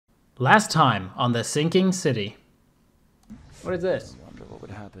Last time on the sinking city. What is this? I wonder what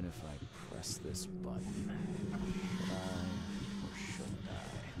would happen if I press this button. Should I or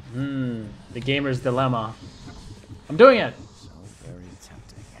shouldn't I? The gamer's dilemma. I'm doing it! So very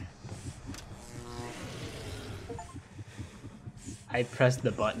tempting. I pressed the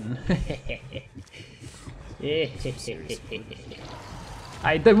button.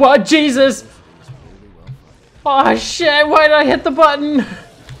 I did what? Jesus! Oh shit, why did I hit the button?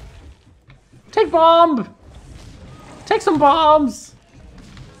 Take bomb! Take some bombs!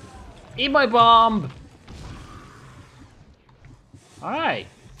 Eat my bomb! Alright,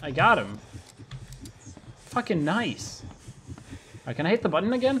 I got him. Fucking nice. Alright, can I hit the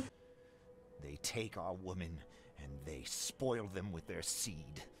button again? They take our women and they spoil them with their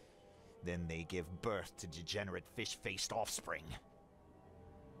seed. Then they give birth to degenerate fish-faced offspring.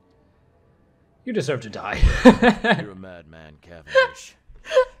 You deserve to die. You're a madman, Cavendish.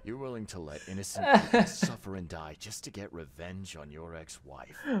 You're willing to let innocent people suffer and die just to get revenge on your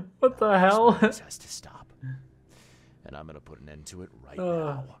ex-wife. What the hell? This has to stop. And I'm gonna put an end to it right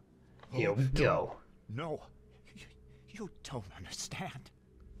now. Here we go. No, you don't understand.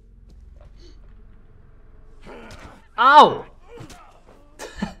 Ow!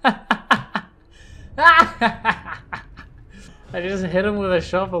 I just hit him with a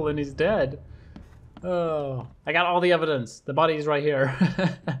shovel and he's dead. Oh, I got all the evidence. The body's right here.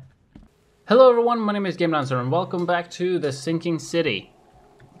 Hello everyone, my name is Game Dancer and welcome back to the sinking city.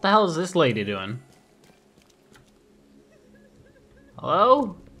 What the hell is this lady doing?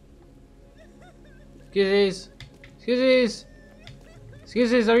 Hello? Excuses? Excuses?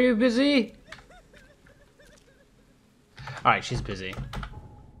 Excuses, are you busy? Alright, she's busy.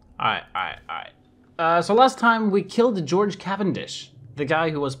 Alright. So last time we killed George Cavendish, the guy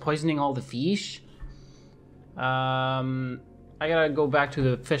who was poisoning all the fish. I gotta go back to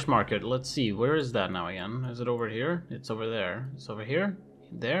the fish market. Let's see, where is that now again? Is it over here? It's over there. It's over here?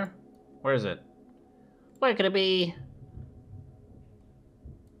 There? Where is it? Where could it be?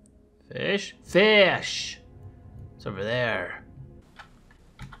 Fish? Fish! It's over there.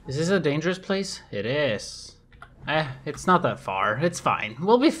 Is this a dangerous place? It is. It's not that far. It's fine.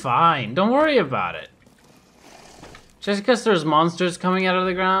 We'll be fine. Don't worry about it. Just because there's monsters coming out of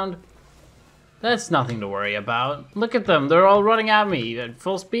the ground, that's nothing to worry about. Look at them. They're all running at me at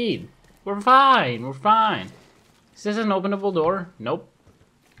full speed. We're fine. We're fine. Is this an openable door? Nope.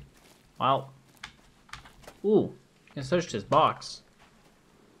 Well. Ooh. I searched his box.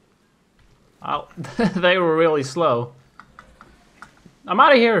 Wow. They were really slow. I'm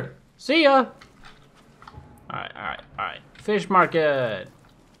out of here. See ya. Alright. Fish market.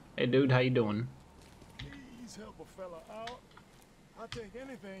 Hey dude, how you doing? Please help a fella out. I'll take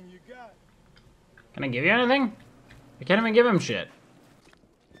anything you got. Can I give you anything? I can't even give him shit.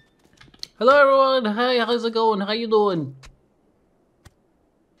 Hello everyone. Hey, how's it going? How you doing?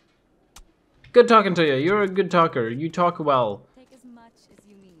 Good talking to you. You're a good talker. You talk well. Take as much as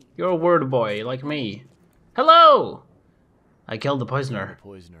you need. You're a word boy like me. Hello! I killed the poisoner. The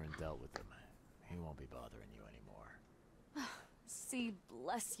poisoner and dealt with them. He won't be bothering you anymore. See,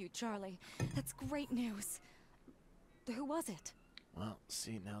 bless you, Charlie. That's great news. Who was it? Well,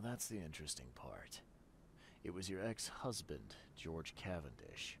 see, now that's the interesting part. It was your ex-husband, George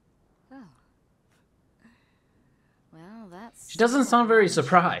Cavendish. Oh. Well, that's... She doesn't sound very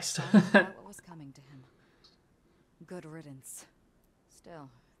surprised. What was coming to him. Good riddance. Still,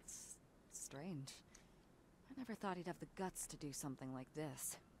 it's strange. I never thought he'd have the guts to do something like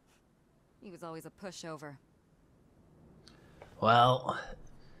this. He was always a pushover. Well,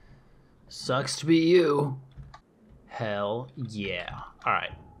 sucks to be you. Hell yeah.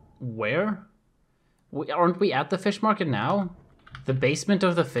 Alright, where? Aren't we at the fish market now? The basement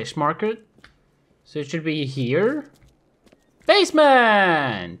of the fish market? So it should be here?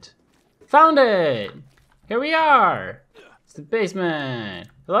 Basement! Found it! Here we are! It's the basement.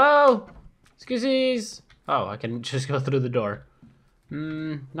 Hello? Excuses? Oh, I can just go through the door.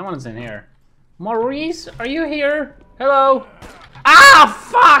 No one's in here. Maurice, are you here? Hello? Ah,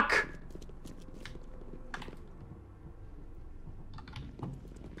 fuck!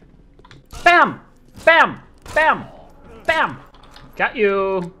 Bam! Bam! Bam! Bam! Got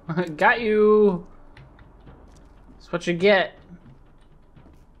you! Got you! That's what you get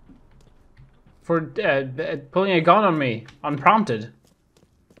for pulling a gun on me unprompted.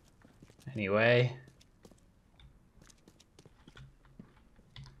 Anyway.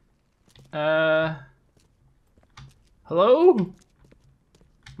 Hello?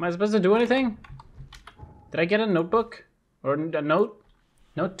 Am I supposed to do anything? Did I get a notebook? Or a note?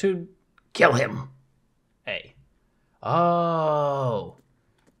 Note to kill him. Hey. Oh.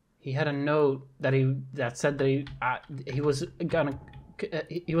 He had a note that said that he was gonna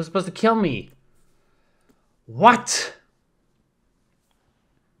he was supposed to kill me. What?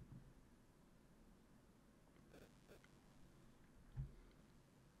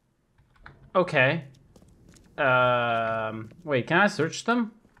 Okay. Wait, can I search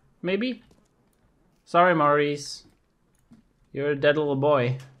them? Maybe? Sorry, Maurice. You're a dead little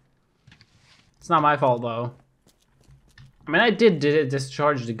boy. It's not my fault, though. I mean, I did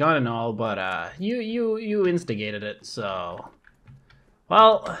discharge the gun and all, but, you instigated it, so...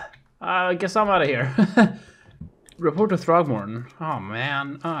 Well, I guess I'm out of here. Report to Throgmorton. Oh,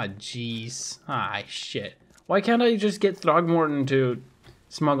 man. Ah, jeez. Ah, shit. Why can't I just get Throgmorton to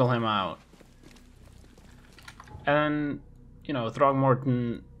smuggle him out? And, you know,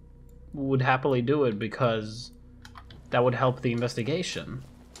 Throgmorton would happily do it because that would help the investigation,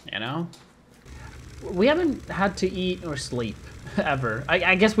 you know? We haven't had to eat or sleep, ever.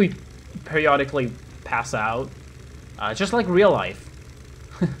 I guess we periodically pass out, just like real life.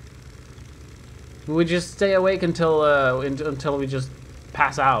 We would just stay awake until we just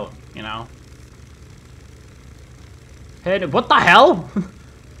pass out, you know? Hey, what the hell?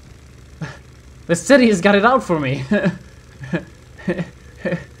 The city has got it out for me.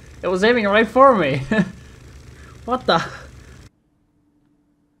 It was aiming right for me. What the?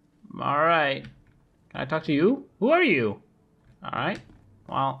 Alright. Can I talk to you? Who are you? Alright.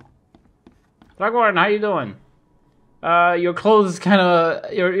 Well. Throgmorton, how you doing? Your clothes kinda...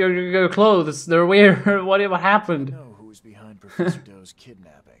 Your clothes, they're weird. What happened? I know who's behind Professor Doe's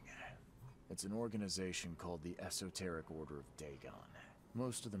kidnapping. It's an organization called the Esoteric Order of Dagon.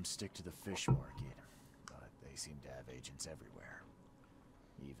 Most of them stick to the fish market, but they seem to have agents everywhere.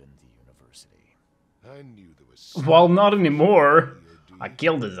 Even the university. I knew there was. Well, not anymore. I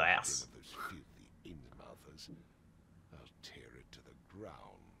killed his ass. I'll tear it to the ground.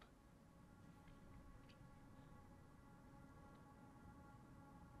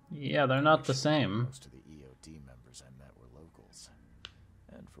 Yeah, they're not the same. Most of the EOD members I met were locals.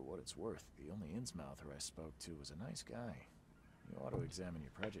 And for what it's worth, the only Innsmouther I spoke to was a nice guy. You ought to examine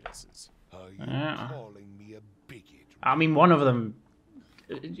your prejudices. Are you calling me a bigot? I mean, one of them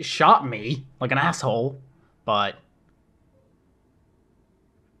shot me like an asshole, but...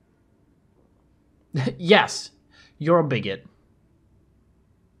 Yes, you're a bigot.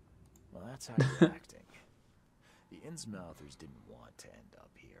 Well, that's how you're acting. The Innsmouthers didn't want to end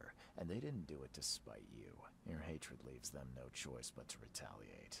up here, and they didn't do it to spite you. Your hatred leaves them no choice but to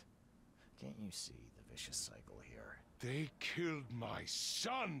retaliate. Can't you see the vicious cycle here? They killed my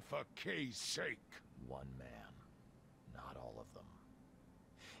son for Kay's sake. One man, not all of them.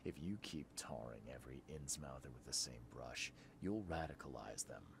 If you keep tarring every Innsmouther with the same brush, you'll radicalize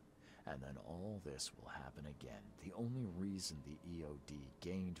them. And then all this will happen again. The only reason the EOD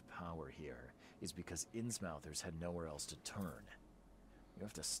gained power here is because Innsmouthers had nowhere else to turn. You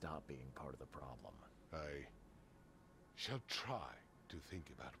have to stop being part of the problem. I shall try to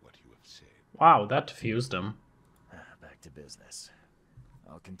think about what you have said. Wow, that diffused him. Back to business.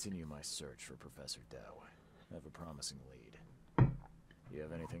 I'll continue my search for Professor Doe. I have a promising lead. You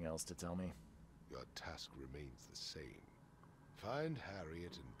have anything else to tell me? Your task remains the same. Find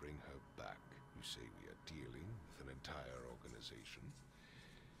Harriet and bring her back. You say we are dealing with an entire organization.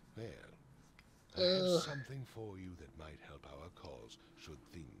 Well, I have something for you that might help our cause should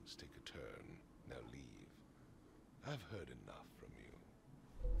things take a turn. Now leave. I've heard enough from you.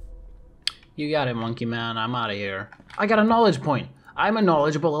 You got it, monkey man. I'm out of here. I got a knowledge point. I'm a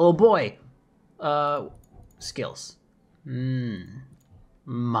knowledgeable little boy. Skills.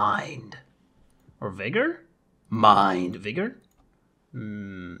 Mind. Or vigor? Mind. Vigor?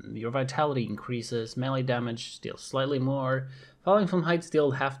 Your vitality increases. Melee damage deals slightly more. Falling from heights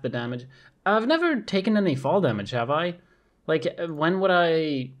deals half the damage. I've never taken any fall damage, have I? Like, when would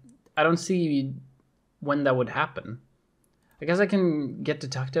I don't see when that would happen. I guess I can get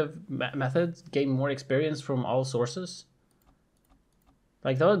detective methods, gain more experience from all sources.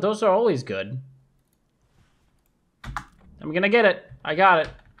 Like, those are always good. I'm gonna get it. I got it.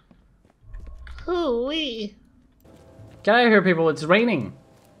 Hoo-wee. Get out of here, people. It's raining.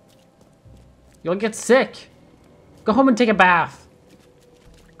 You'll get sick. Go home and take a bath.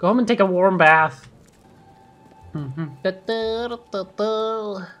 Go home and take a warm bath.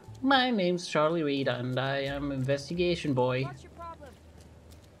 My name's Charlie Reed, and I am investigation boy. What's your problem?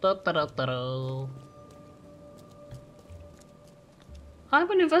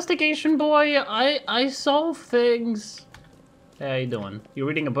 I'm an investigation boy. I solve things. Hey, how you doing? You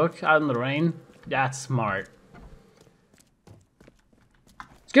reading a book out in the rain? That's smart.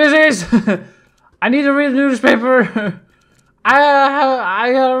 Excuse me! I need to read the newspaper.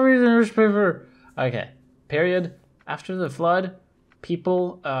 I gotta read the newspaper. Okay. Period. After the flood,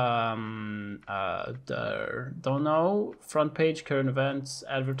 people don't know. Front page, current events,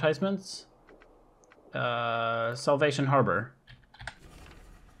 advertisements. Salvation Harbor.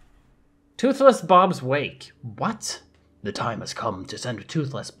 Toothless Bob's wake. What? The time has come to send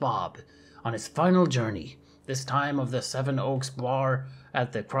Toothless Bob on his final journey. This time of the Seven Oaks Bar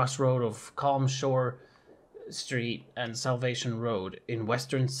at the crossroad of Calm Shore Street and Salvation Road in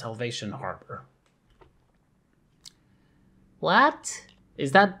Western Salvation Harbor. What?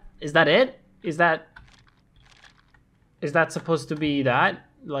 Is that it? Is that supposed to be that?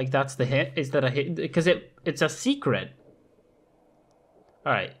 Like that's the hit? Is that a hit? Because it's a secret.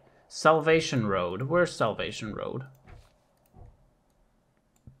 All right. Salvation Road. Where's Salvation Road?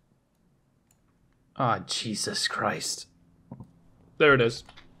 Oh, Jesus Christ. There it is.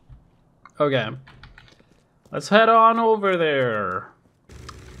 Okay. Let's head on over there.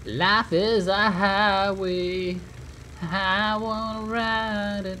 Life is a highway. I wanna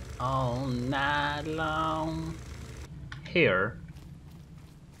ride it all night long. Here.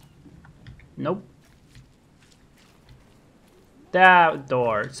 Nope. That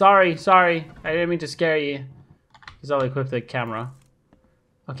door. Sorry. I didn't mean to scare you. Because I'll equip the camera.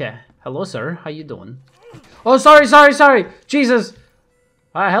 Okay. Hello, sir. How you doing? Oh, sorry. Jesus.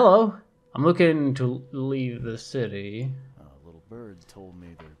 Hello. I'm looking to leave the city. Little bird told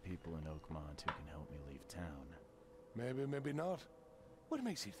me there are people in Oakmont who can help me leave town. Maybe, maybe not. What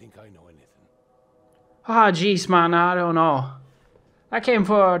makes you think I know anything? Jeez, man. I don't know. I came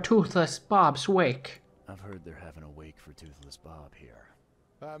for Toothless Bob's wake. I've heard they're having a wake for Toothless Bob here.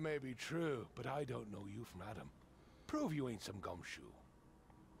 That may be true, but I don't know you from Adam. Prove you ain't some gumshoe.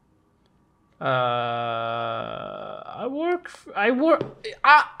 I'll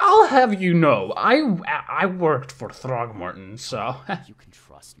have you know, I worked for Throgmorton, so. You can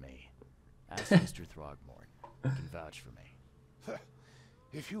trust me. Ask Mr. Throgmorton. He can vouch for me.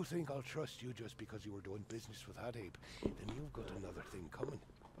 If you think I'll trust you just because you were doing business with that ape, then you've got another thing coming.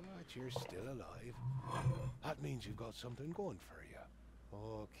 But you're still alive. That means you've got something going for you.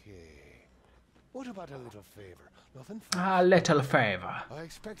 Okay. What about a little favor? Nothing A little favor. I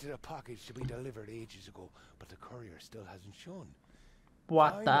expected a package to be delivered ages ago, but the courier still hasn't shown.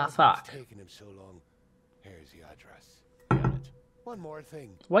 What Find the out fuck? what's taking him so long. Here's the address. Got it. One more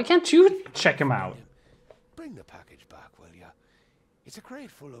thing. Why can't you check him out? Bring the package back, will ya? It's a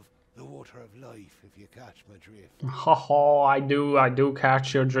crate full of the water of life, if you catch my drift. Oh, I do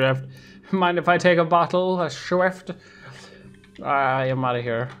catch your drift. Mind if I take a bottle, a Swift? I am out of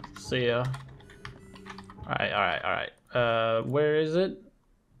here. See ya. Alright. Where is it?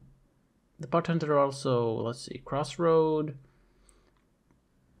 The bartender also, let's see, Crossroad.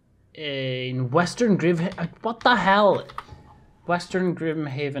 In Western Grimhaven, what the hell? Western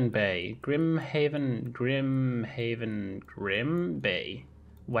Grimhaven Bay. Grim Bay.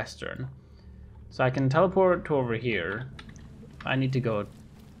 Western. So I can teleport to over here. I need to go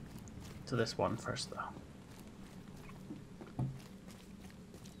to this one first, though.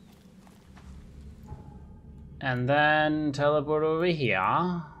 And then teleport over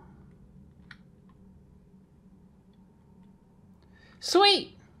here.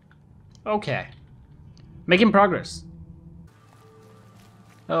 Sweet! Okay. Making progress.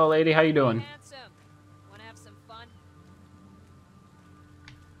 Hello, lady. How you doing? Handsome. Wanna have some fun?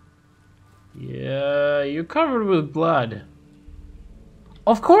 Yeah, you're covered with blood.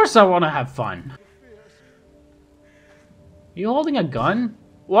 Of course I want to have fun. You holding a gun?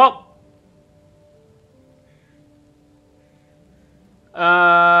 Well...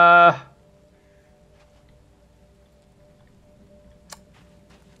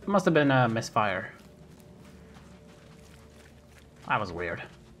 It must have been a misfire. That was weird.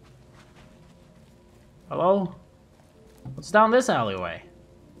 Hello? What's down this alleyway?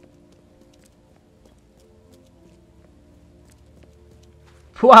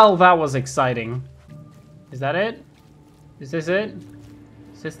 Well, that was exciting. Is that it? Is this it?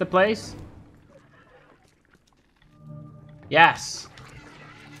 Is this the place? Yes.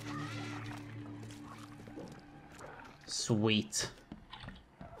 Sweet.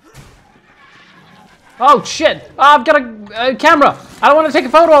 Oh shit! Oh, I've got a camera! I don't want to take a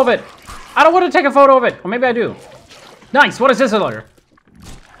photo of it! I don't want to take a photo of it! Or maybe I do. Nice! What is this alert?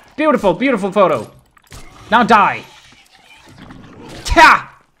 Beautiful, beautiful photo. Now die!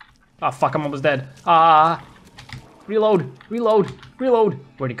 Ka! Oh fuck, I'm almost dead. Reload, reload, reload.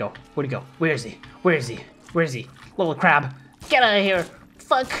 Where'd he go? Where'd he go? Where is he? Where is he? Where is he? Little crab. Get out of here!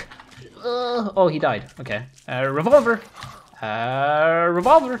 Fuck! Oh, he died. Okay. Revolver.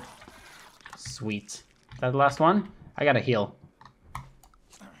 Revolver. Sweet. Is that the last one? I gotta heal.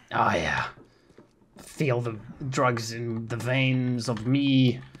 Oh, yeah. Feel the drugs in the veins of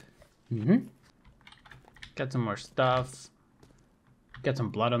me. Get some more stuff. Get some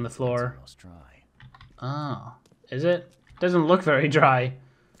blood on the floor. Almost dry. Oh, is it? Doesn't look very dry.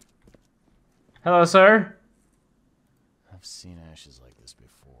 Hello, sir. I've seen ashes like this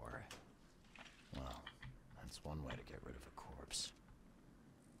before. Well, that's one way to get rid of a corpse.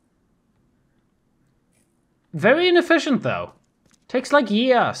 Very inefficient, though. Takes like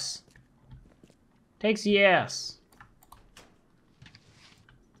years. Takes years.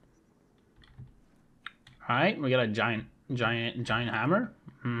 Alright, we got a giant hammer.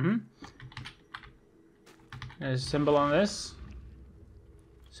 There's a symbol on this.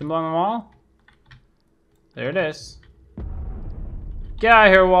 Symbol on the wall. There it is. Get out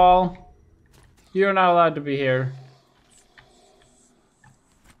of here, wall. You're not allowed to be here.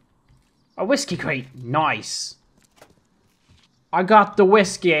 A whiskey crate. Nice. I got the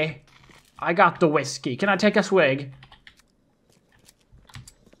whiskey. I got the whiskey. Can I take a swig?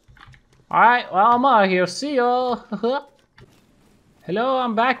 Alright, well, I'm out of here. See ya. Hello,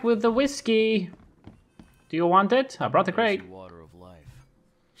 I'm back with the whiskey. Do you want it? I brought the crate. Water of life.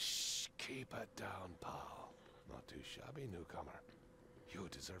 Shh, keep it down, pal. Not too shabby, newcomer. You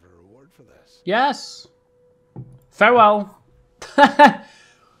deserve a reward for this. Yes. Farewell.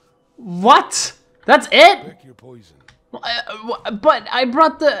 What? That's it? Pick your poison. But I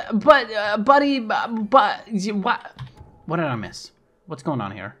brought the... buddy... What did I miss? What's going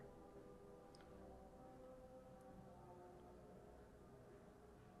on here?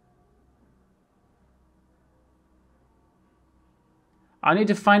 I need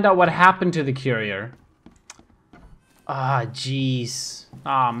to find out what happened to the courier. Ah, jeez.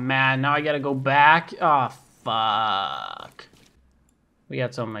 Oh, man. Now I gotta go back. Oh, fuck. We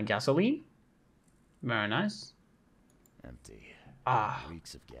got some gasoline. Very nice. Empty. Ah.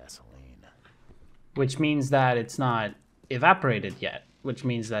 Reeks of gasoline. Which means that it's not evaporated yet. Which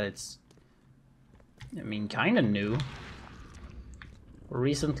means that it's... I mean, kind of new.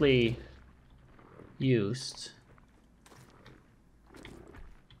 Recently used.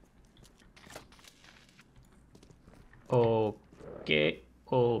 Okay,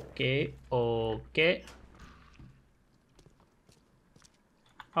 okay, okay.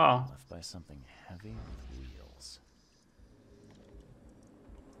 Oh. Left by something heavy with wheels.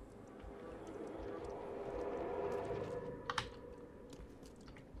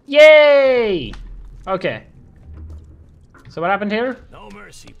 Yay! Okay. So what happened here? No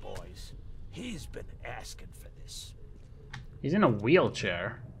mercy, boys. He's been asking for this. He's in a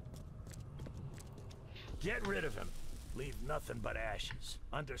wheelchair. Get rid of him. Leave nothing but ashes.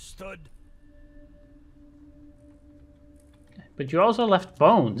 Understood? But you also left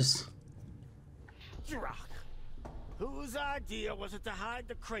bones. Drock. Whose idea was it to hide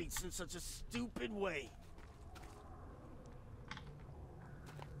the crates in such a stupid way?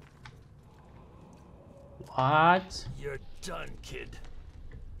 What? You're done, kid.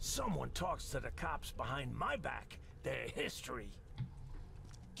 Someone talks to the cops behind my back. Their history.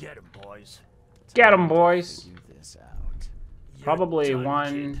 Get him, boys. Get him, boys. Figure this out. You're Probably done,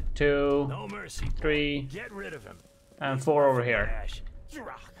 1, kid. 2, No mercy, boy. 3, Get rid of him. and 4 over here. Ash.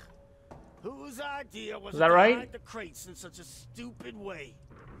 Drock. Whose idea was Is it that to right? hide the crates in such a stupid way?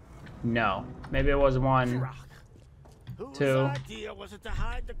 No. Maybe it was 1, Drock. Whose 2, idea was it to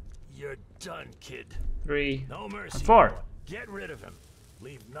hide the... You're done, kid. 3, No mercy. and 4. boy. Get rid of him.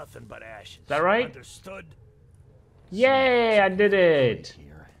 Leave nothing but ashes. Is that right? Understood? Yay, I did it.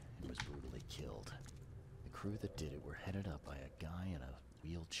 Here, it was brutally killed. The crew that did it were headed up by a guy in a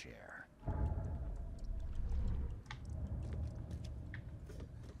wheelchair.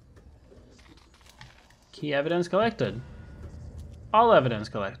 Key evidence collected. All evidence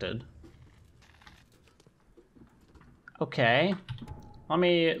collected. Okay. Let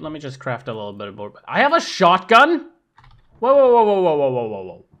me just craft a little bit more. I have a shotgun? Whoa, whoa, whoa, whoa, whoa, whoa, whoa, whoa,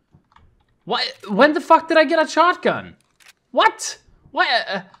 whoa. What? When the fuck did I get a shotgun? What?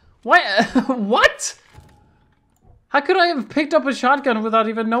 What? What? What? How could I have picked up a shotgun without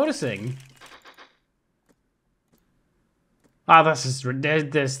even noticing? Ah,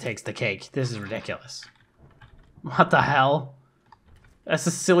 this takes the cake. This is ridiculous. What the hell? That's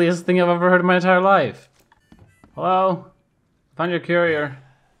the silliest thing I've ever heard in my entire life. Hello? Found your courier.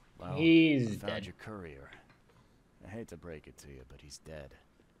 Well, He's I found dead. your courier. I hate to break it to you, but he's dead.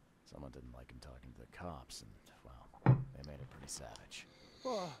 Someone didn't like him talking to the cops, and, well, they made it pretty savage.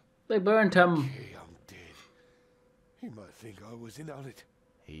 They burned him. Okay, I'm dead. He might think I was in on it.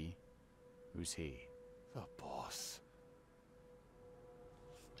 He? Who's he? The boss.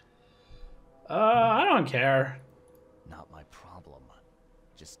 I don't care.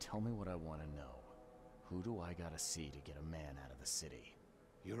 Just tell me what I want to know. Who do I gotta see to get a man out of the city?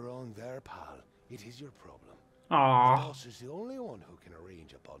 You're wrong there, pal. It is your problem. Aww. The boss is the only one who can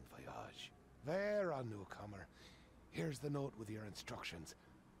arrange a bon voyage. There, a newcomer. Here's the note with your instructions.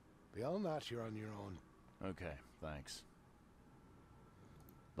 Beyond that, you're on your own. Okay, thanks.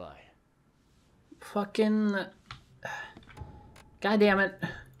 Bye. Fucking... God damn it.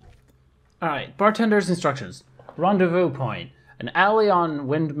 Alright, bartender's instructions. Rendezvous point. An alley on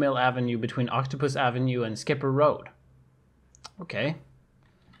Windmill Avenue between Octopus Avenue and Skipper Road. Okay.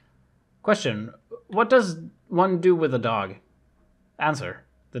 Question. What does one do with a dog? Answer.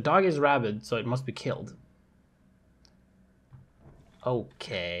 The dog is rabid, so it must be killed.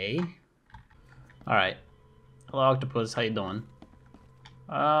 Okay. Alright. Hello, Octopus. How you doing?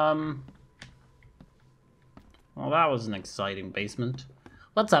 Well, that was an exciting basement.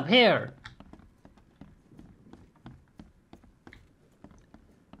 What's up here?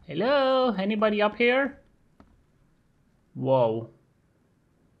 Hello? Anybody up here? Whoa.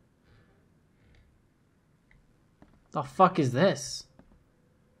 The fuck is this?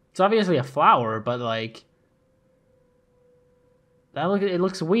 It's obviously a flower, but like... it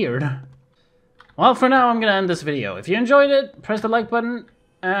looks weird. Well, for now, I'm gonna end this video. If you enjoyed it, press the like button.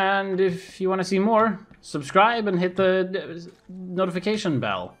 And if you want to see more, subscribe and hit the notification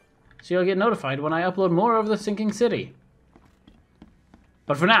bell. So you'll get notified when I upload more of the Sinking City.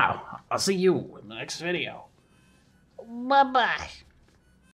 But for now, I'll see you in the next video. Bye-bye.